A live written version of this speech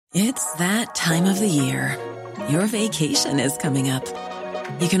It's that time of the year. Your vacation is coming up.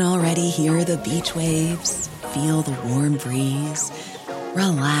 You can already hear the beach waves, feel the warm breeze,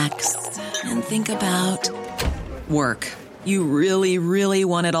 relax, and think about work. You really, really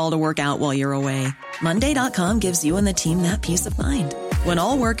want it all to work out while you're away. Monday.com gives you and the team that peace of mind. When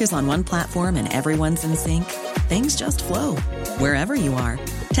all work is on one platform and everyone's in sync, things just flow. Wherever you are,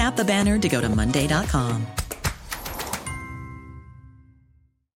 tap the banner to go to Monday.com.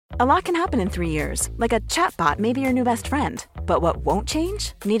 A lot can happen in 3 years, like a chatbot may be your new best friend. But what won't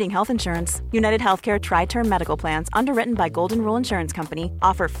change? Needing health insurance. United Healthcare Tri-Term Medical Plans, underwritten by Golden Rule Insurance Company,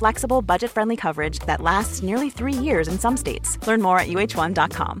 offer flexible, budget-friendly coverage that lasts nearly 3 years in some states. Learn more at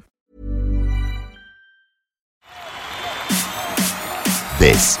uh1.com.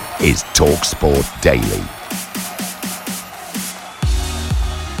 This is TalkSport Daily.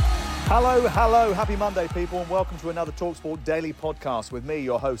 Hello, happy Monday people, and welcome to another TalkSport Daily podcast with me,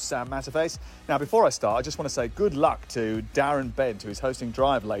 your host Sam Matterface. Now before I start, I just want to say good luck to Darren Bent, who is hosting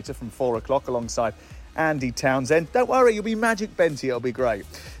Drive later from 4 o'clock alongside Andy Townsend. Don't worry, you'll be magic Benty, it'll be great.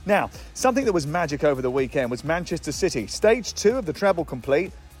 Now, something that was magic over the weekend was Manchester City. Stage 2 of the treble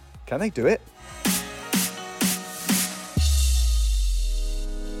complete. Can they do it?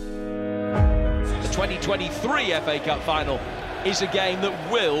 The 2023 FA Cup final is a game that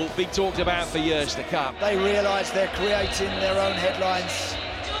will be talked about for years to come. They realise they're creating their own headlines,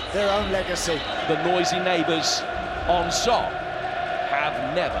 their own legacy. The noisy neighbours on song have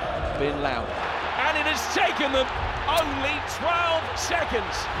never been louder. And it has taken them only 12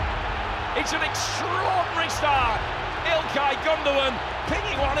 seconds. It's an extraordinary start. İlkay Gündoğan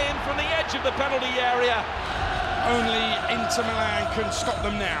pinging one in from the edge of the penalty area. Only Inter Milan can stop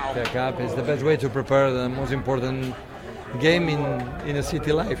them now. The Cup is the best way to prepare the most important game in a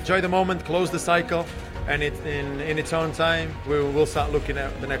city life. Enjoy the moment, close the cycle, and in its own time we'll start looking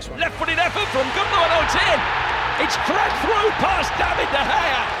at the next one. Left-footed effort from Gündoğan. Oh, it's in! It's cracked through past David De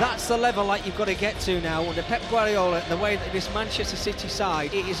Gea. That's the level like you've got to get to now under Pep Guardiola. The way that this Manchester City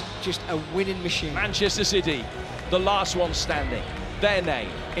side, it is just a winning machine. Manchester City, the last one standing, their name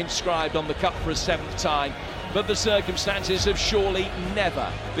inscribed on the cup for a 7th time. But the circumstances have surely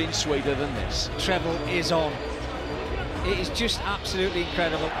never been sweeter than this. Treble is on. It is just absolutely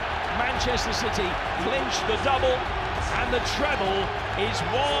incredible. Manchester City clinched the double, and the treble is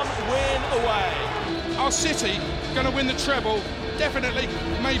one win away. Are City going to win the treble? Definitely,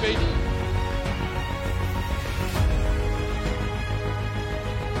 maybe.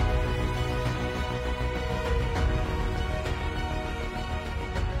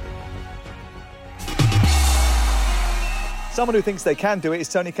 Someone who thinks they can do it is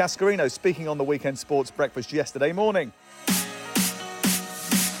Tony Cascarino, speaking on the Weekend Sports Breakfast yesterday morning.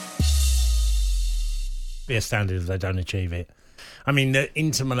 Be astounded if they don't achieve it. I mean, the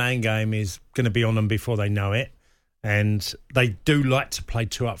Inter Milan game is going to be on them before they know it, and they do like to play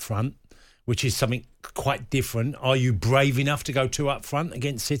 2 up front, which is something quite different. Are you brave enough to go 2 up front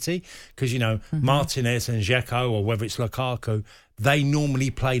against City? Because, you know, Martinez and Dzeko, or whether it's Lukaku, they normally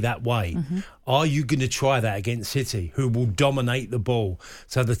play that way. Are you going to try that against City, who will dominate the ball?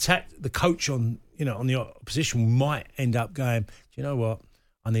 So the coach on the opposition might end up going, do you know what?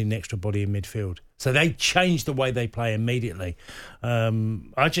 I need an extra body in midfield. So they changed the way they play immediately.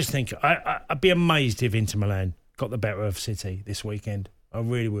 I just think I'd be amazed if Inter Milan got the better of City this weekend. I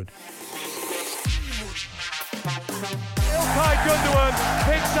really would. İlkay Gündoğan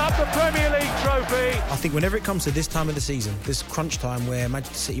picks up the Premier League trophy. I think whenever it comes to this time of the season, this crunch time where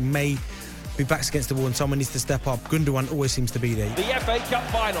Manchester City may be backs against the wall and someone needs to step up, Gündoğan always seems to be there. The FA Cup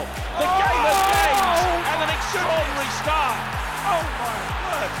final, the game of games, and an extraordinary start. Oh my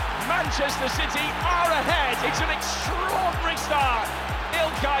word! Manchester City are ahead. It's an extraordinary start.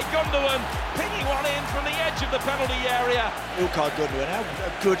 İlkay Gündoğan pinging one in from the edge of the penalty area. İlkay Gündoğan, how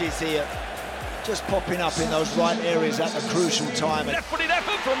good is he at just popping up in those right areas at the crucial time? Left-footed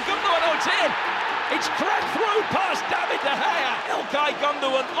effort from Gündoğan. Oh, it's in! It's cracked through past David De Gea. İlkay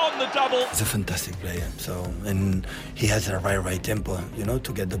Gündoğan on the double. He's a fantastic player, and he has a right tempo,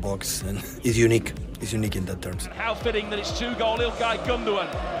 to get the box, and he's unique. He's unique in that terms. How fitting that it's 2-goal İlkay Gündoğan,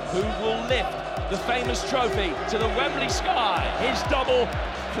 who will lift the famous trophy to the Wembley sky. His double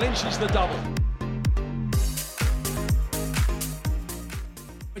clinches the double.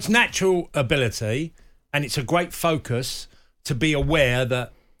 It's natural ability, and it's a great focus to be aware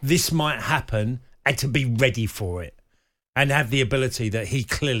that this might happen and to be ready for it, and have the ability that he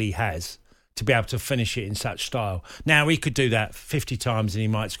clearly has to be able to finish it in such style. Now, he could do that 50 times and he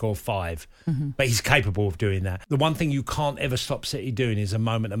might score 5, but he's capable of doing that. The one thing you can't ever stop City doing is a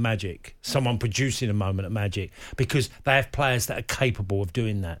moment of magic, someone producing a moment of magic, because they have players that are capable of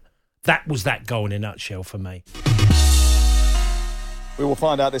doing that. That was that goal in a nutshell for me. We will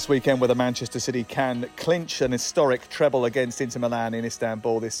find out this weekend whether Manchester City can clinch an historic treble against Inter Milan in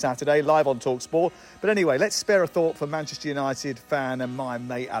Istanbul this Saturday, live on TalkSport. But anyway, let's spare a thought for Manchester United fan and my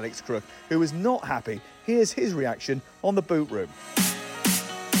mate Alex Crook, who was not happy. Here's his reaction on the boot room.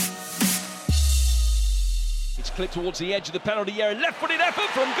 It's clipped towards the edge of the penalty area. Left-footed effort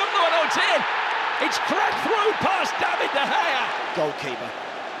from Gundogan. Oh, it's in. It's cracked through past David De Gea. Goalkeeper.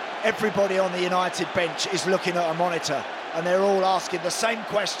 Everybody on the United bench is looking at a monitor, and they're all asking the same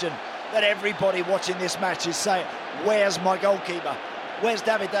question that everybody watching this match is saying: where's my goalkeeper? Where's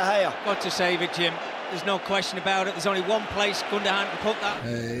David De Gea? Got to save it, Jim. There's no question about it. There's only one place Gundogan can put that.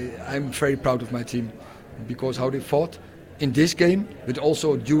 I'm very proud of my team because how they fought in this game, but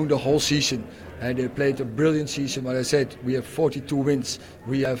also during the whole season. And they played a brilliant season. Like I said, we have 42 wins.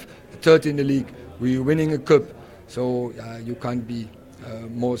 We have 30 in the league. We're winning a cup. So you can't be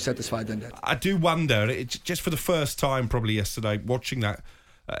more satisfied than that. I do wonder, it's just for the first time probably yesterday, watching that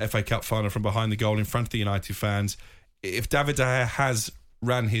FA Cup final from behind the goal in front of the United fans, if David De Gea has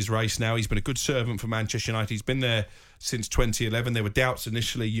ran his race now, he's been a good servant for Manchester United. He's been there since 2011. There were doubts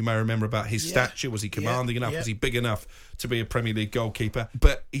initially, you may remember, about his stature. Was he commanding enough? Was he big enough to be a Premier League goalkeeper?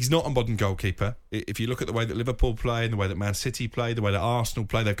 But he's not a modern goalkeeper. If you look at the way that Liverpool play and the way that Man City play, the way that Arsenal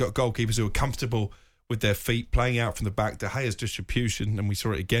play, they've got goalkeepers who are comfortable with their feet, playing out from the back. De Gea's distribution, and we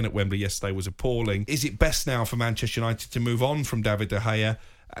saw it again at Wembley yesterday, was appalling. Is it best now for Manchester United to move on from David De Gea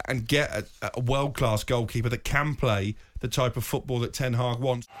and get a world-class goalkeeper that can play the type of football that Ten Hag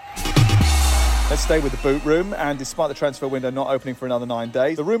wants? Let's stay with the boot room, and despite the transfer window not opening for another 9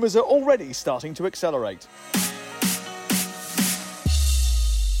 days, the rumours are already starting to accelerate.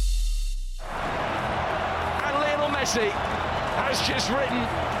 And Lionel Messi has just written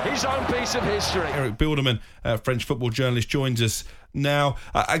his own piece of history. Eric Bilderman, French football journalist, joins us now.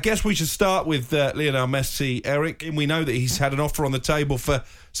 I guess we should start with Lionel Messi. Eric, we know that he's had an offer on the table for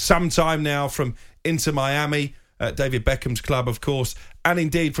some time now from Inter Miami, David Beckham's club, of course, and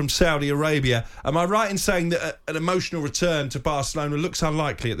indeed from Saudi Arabia. Am I right in saying that an emotional return to Barcelona looks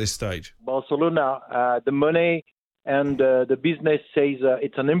unlikely at this stage? Barcelona, the money and the business says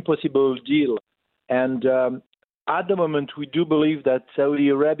it's an impossible deal. And at the moment, we do believe that Saudi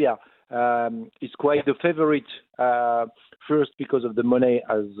Arabia is quite the favorite, first because of the money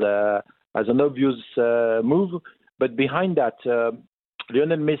as an obvious move. But behind that,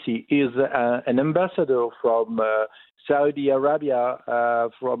 Lionel Messi is an ambassador from Saudi Arabia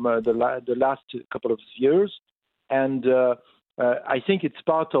from the last couple of years. And I think it's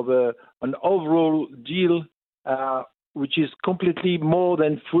part of an overall deal which is completely more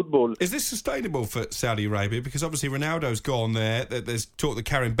than football. Is this sustainable for Saudi Arabia? Because obviously Ronaldo's gone there. There's talk that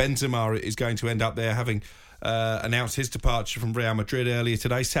Karim Benzema is going to end up there, having announced his departure from Real Madrid earlier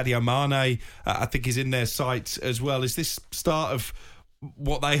today. Sadio Mane, I think, is in their sights as well. Is this start of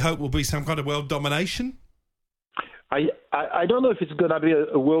what they hope will be some kind of world domination? I don't know if it's going to be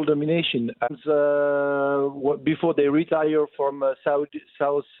a world domination. Before they retire from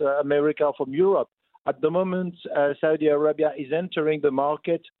South America, from Europe, at the moment, Saudi Arabia is entering the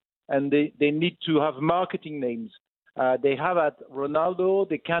market, and they need to have marketing names. They have at Ronaldo,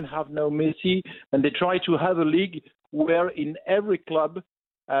 they can have now Messi, and they try to have a league where in every club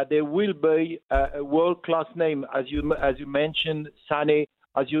there will be a world-class name, as you mentioned, Sané,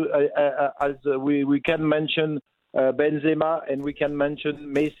 we can mention Benzema, and we can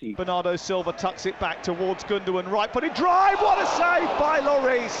mention Messi. Bernardo Silva tucks it back towards Gundogan, right-footed drive, what a save by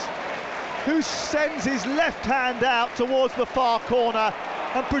Lloris, who sends his left hand out towards the far corner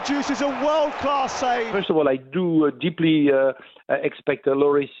and produces a world-class save. First of all, I do deeply expect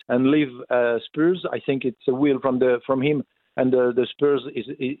Lloris and leave Spurs. I think it's a will from him, and the Spurs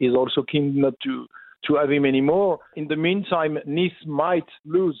is also keen not to have him anymore. In the meantime, Nice might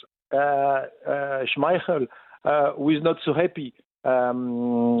lose Schmeichel, who is not so happy.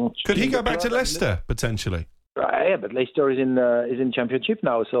 Could he go back to Leicester potentially? Yeah, but Leicester is in Championship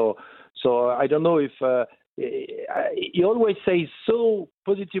now, so I don't know if he always says so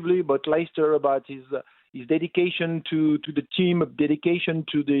positively about Leicester, about his dedication to the team, dedication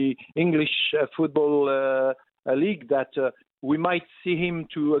to the English football league, that we might see him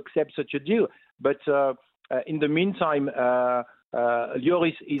to accept such a deal. But in the meantime,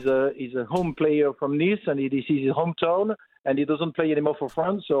 Lloris is a home player from Nice, and this is his hometown, and he doesn't play anymore for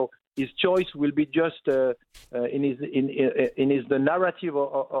France. So his choice will be just the narrative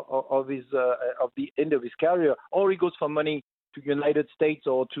of the end of his career, or he goes for money to United States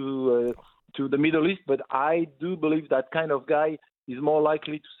or to the Middle East. But I do believe that kind of guy is more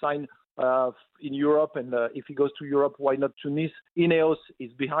likely to sign in Europe, and if he goes to Europe, why not to Nice? Ineos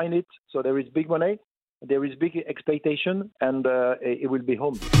is behind it, so there is big money, there is big expectation, and it will be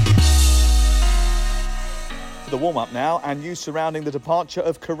home. The warm-up now, and news surrounding the departure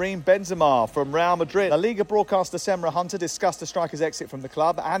of Karim Benzema from Real Madrid. La Liga broadcaster Semra Hunter discussed the striker's exit from the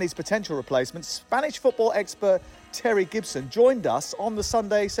club and his potential replacement. Spanish football expert Terry Gibson joined us on the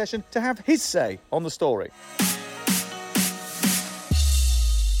Sunday session to have his say on the story.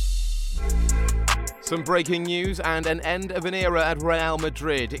 Some breaking news and an end of an era at Real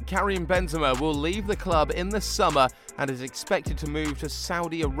Madrid. Karim Benzema will leave the club in the summer and is expected to move to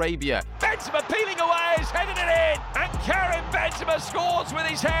Saudi Arabia. Benzema peeling away, he's headed it in, and Karim Benzema scores with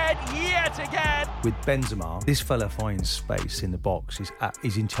his head yet again. With Benzema, this fella finds space in the box.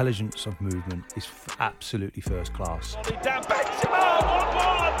 His intelligence of movement is absolutely first class. Down Benzema,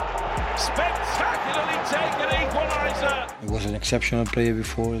 1-1. Spectacularly taken equaliser. He was an exceptional player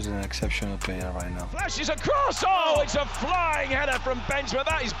before, he's an exceptional player right now. Flashes across, it's a flying header from Benzema,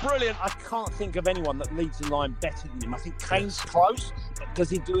 that is brilliant. I can't think of anyone that leads the line better than him. I think Kane's close, but does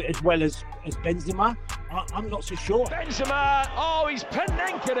he do it as well as Benzema? I'm not so sure. Benzema, he's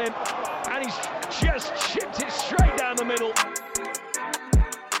penenkered him, and he's just chipped it straight down the middle.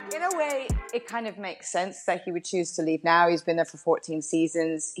 In a way, it kind of makes sense that he would choose to leave now. He's been there for 14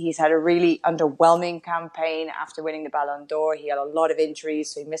 seasons. He's had a really underwhelming campaign after winning the Ballon d'Or. He had a lot of injuries,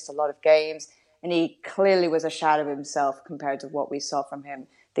 so he missed a lot of games. And he clearly was a shadow of himself compared to what we saw from him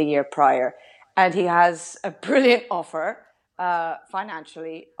the year prior. And he has a brilliant offer,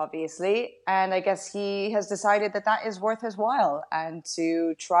 financially, obviously. And I guess he has decided that is worth his while, and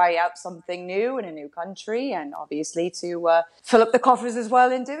to try out something new in a new country, and obviously to fill up the coffers as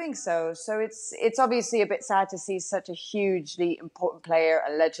well in doing so. So it's obviously a bit sad to see such a hugely important player,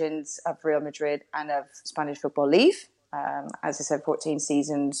 a legend of Real Madrid and of Spanish football leave. As I said, 14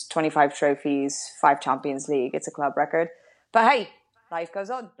 seasons, 25 trophies, 5 Champions League. It's a club record. But hey, life goes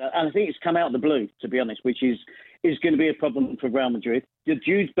on. And I think it's come out of the blue, to be honest, which is going to be a problem for Real Madrid. The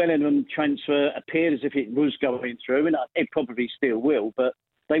Jude Bellingham transfer appeared as if it was going through, and it probably still will, but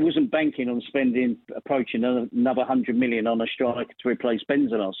they wasn't banking on spending approaching another 100 million on a striker to replace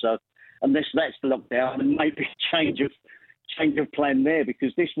Benzema. So unless that's locked down, and maybe change of plan there,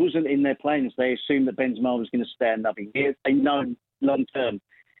 because this wasn't in their plans. They assumed that Benzema was going to stay another year. They know long term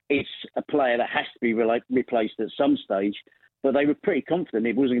it's a player that has to be replaced at some stage, but they were pretty confident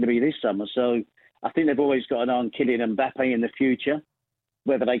it wasn't going to be this summer. So I think they've always got an eye on Kylian Mbappe in the future.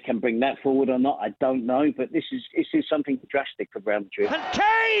 Whether they can bring that forward or not, I don't know. But this is something drastic for Real Madrid. And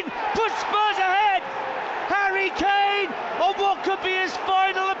Kane puts Spurs ahead. Harry Kane on what could be his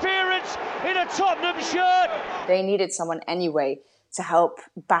final appearance in a Tottenham shirt. They needed someone anyway to help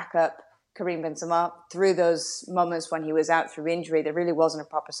back up Karim Benzema through those moments when he was out through injury. There really wasn't a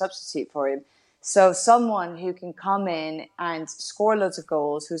proper substitute for him. So someone who can come in and score loads of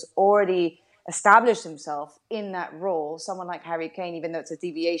goals, who's already established himself in that role, someone like Harry Kane, even though it's a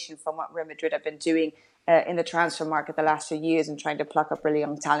deviation from what Real Madrid have been doing in the transfer market the last few years and trying to pluck up really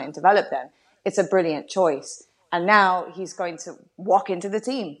young talent and develop them, it's a brilliant choice. And now he's going to walk into the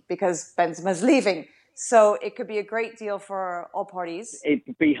team because Benzema's leaving. So it could be a great deal for all parties.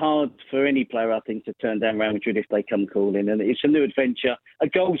 It'd be hard for any player, I think, to turn down Real Madrid if they come calling. And it's a new adventure. A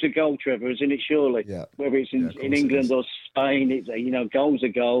goal's a goal, Trevor, isn't it? Surely, yeah. Whether it's in England or Spain, it's goal's a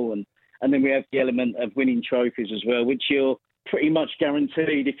goal, and then we have the element of winning trophies as well, which you're pretty much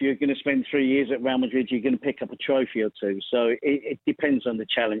guaranteed. If you're going to spend 3 years at Real Madrid, you're going to pick up a trophy or two. So it depends on the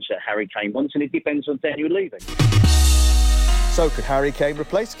challenge that Harry Kane wants, and it depends on Daniel leaving. So could Harry Kane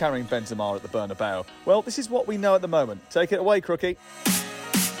replace Karim Benzema at the Bernabeu? Well, this is what we know at the moment. Take it away, Crookie.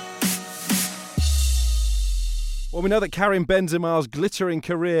 Well, we know that Karim Benzema's glittering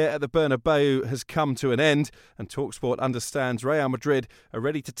career at the Bernabeu has come to an end, and TalkSport understands Real Madrid are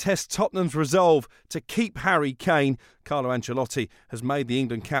ready to test Tottenham's resolve to keep Harry Kane. Carlo Ancelotti has made the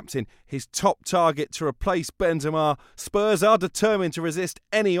England captain his top target to replace Benzema. Spurs are determined to resist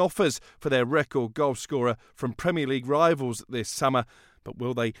any offers for their record goalscorer from Premier League rivals this summer. But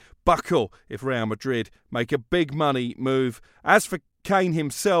will they buckle if Real Madrid make a big money move? As for Kane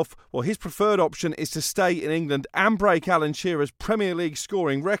himself, well, his preferred option is to stay in England and break Alan Shearer's Premier League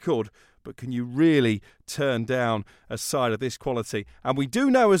scoring record. But can you really turn down a side of this quality? And we do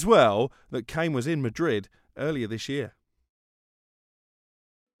know as well that Kane was in Madrid earlier this year.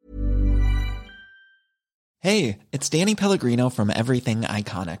 Hey, it's Danny Pellegrino from Everything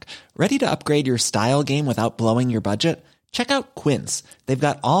Iconic. Ready to upgrade your style game without blowing your budget? Check out Quince. They've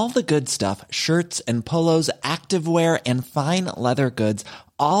got all the good stuff, shirts and polos, activewear, and fine leather goods,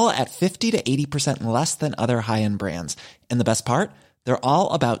 all at 50 to 80% less than other high-end brands. And the best part? They're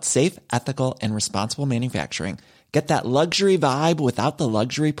all about safe, ethical, and responsible manufacturing. Get that luxury vibe without the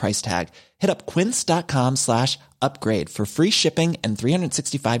luxury price tag. Hit up quince.com/upgrade for free shipping and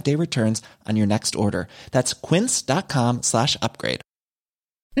 365-day returns on your next order. That's quince.com/upgrade.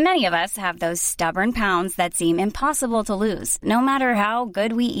 Many of us have those stubborn pounds that seem impossible to lose, no matter how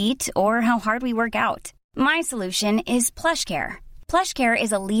good we eat or how hard we work out. My solution is PlushCare. PlushCare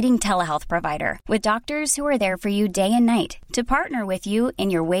is a leading telehealth provider with doctors who are there for you day and night to partner with you in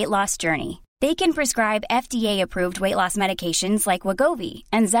your weight loss journey. They can prescribe FDA-approved weight loss medications like Wegovy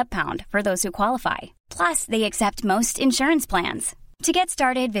and Zepbound for those who qualify. Plus, they accept most insurance plans. To get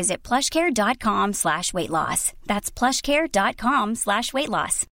started, visit plushcare.com/weightloss. That's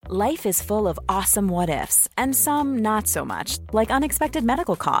plushcare.com/weightloss. Life is full of awesome what-ifs, and some not so much, like unexpected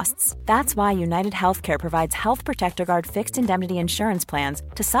medical costs. That's why United Healthcare provides Health Protector Guard fixed indemnity insurance plans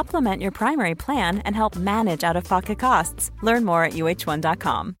to supplement your primary plan and help manage out-of-pocket costs. Learn more at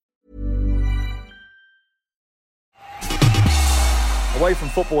uh1.com. Away from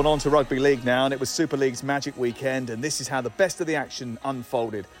football and on to rugby league now, and it was Super League's magic weekend, and this is how the best of the action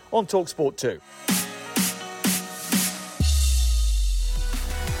unfolded on TalkSport 2.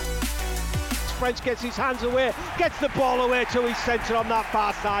 French gets his hands away, gets the ball away to his centre on that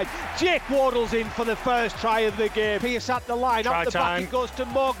far side. Jake Wardle's in for the first try of the game. Pierce at the line, up the back, it goes to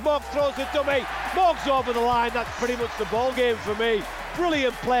Morg. Morg throws the dummy. Morg's over the line. That's pretty much the ball game for me.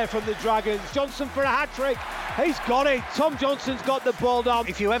 Brilliant play from the Dragons. Johnson for a hat-trick. He's got it. Tom Johnson's got the ball down.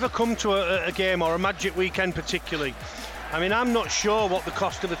 If you ever come to a game or a magic weekend particularly, I mean, I'm not sure what the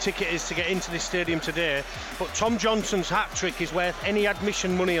cost of the ticket is to get into this stadium today, but Tom Johnson's hat-trick is worth any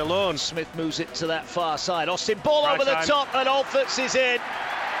admission money alone. Smith moves it to that far side. Austin, ball over the time. top, and Alforts is in.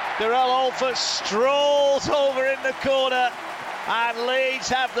 Darrell Alforts strolls over in the corner, and Leeds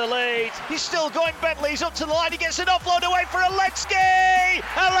have the lead. He's still going, Bentley's up to the line, he gets an offload away for Aletsky!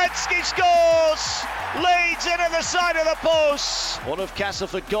 Aletsky scores! Leeds in at the side of the post. What have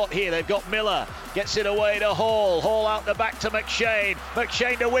Castleford got here? They've got Miller, gets it away to Hall. Hall out the back to McShane.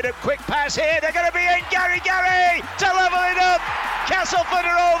 McShane to Widham, quick pass here, they're going to be in. Gary to level it up. Castleford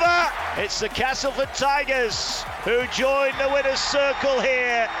are over. It's the Castleford Tigers who join the winner's circle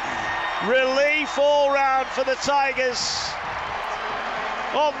here. Relief all round for the Tigers.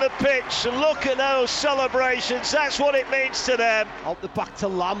 On the pitch, look at those celebrations, that's what it means to them. Out the back to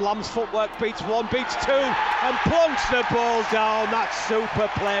Lamb, Lamb's footwork beats one, beats two, and plunks the ball down. That's super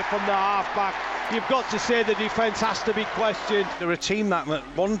play from the half-back. You've got to say the defence has to be questioned. They're a team that,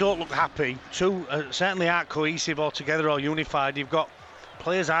 one, don't look happy, two, certainly aren't cohesive or together or unified. You've got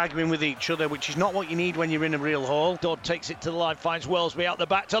players arguing with each other, which is not what you need when you're in a real hole. Dodd takes it to the line, finds Wellesby out the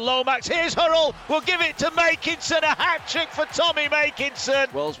back to Lomax. Here's Hurrell, we'll give it to Makinson, a hat-trick for Tommy Makinson.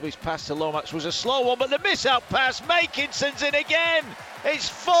 Wellesby's pass to Lomax was a slow one, but the miss-out pass, Makinson's in again. It's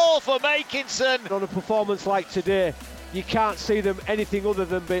 4 for Makinson. On a performance like today, you can't see them anything other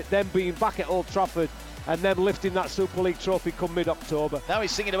than them being back at Old Trafford and them lifting that Super League trophy come mid-October. Now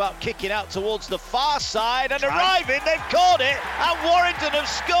he's thinking about kicking out towards the far side and arriving. They've caught it, and Warrington have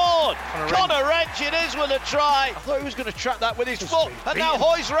scored. Connor Wrench it is with a try. I thought he was going to trap that with his foot, and now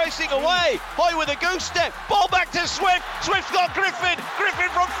Hoy's racing away. Hoy with a goose step, ball back to Swift. Swift's got Griffin. Griffin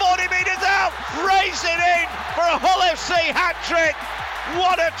from 40 metres out, race it in for a Hull FC hat-trick.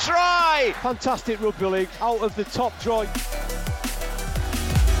 What a try! Fantastic rugby league, out of the top draw.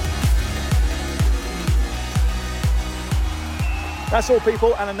 That's all,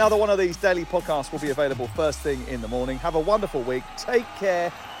 people, and another one of these daily podcasts will be available first thing in the morning. Have a wonderful week. Take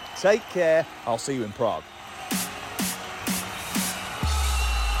care. Take care. I'll see you in Prague.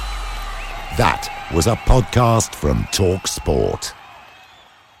 That was a podcast from TalkSport.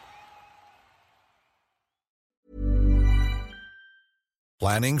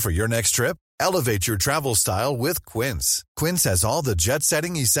 Planning for your next trip? Elevate your travel style with Quince. Quince has all the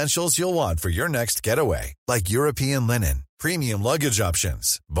jet-setting essentials you'll want for your next getaway, like European linen, premium luggage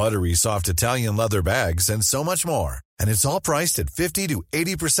options, buttery soft Italian leather bags, and so much more. And it's all priced at 50 to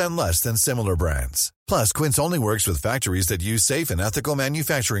 80% less than similar brands. Plus, Quince only works with factories that use safe and ethical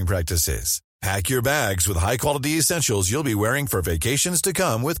manufacturing practices. Pack your bags with high-quality essentials you'll be wearing for vacations to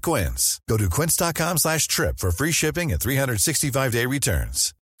come with Quince. Go to quince.com/trip for free shipping and 365-day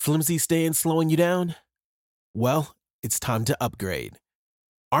returns. Flimsy staying slowing you down? Well, it's time to upgrade.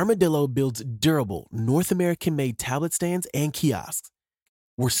 Armadillo builds durable, North American-made tablet stands and kiosks.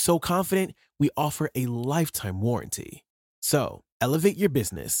 We're so confident, we offer a lifetime warranty. So, elevate your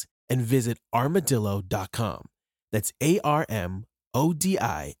business and visit armadillo.com. That's ARMODILO.com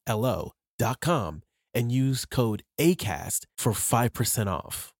and use code ACAST for 5%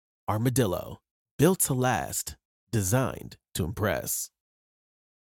 off. Armadillo, built to last, designed to impress.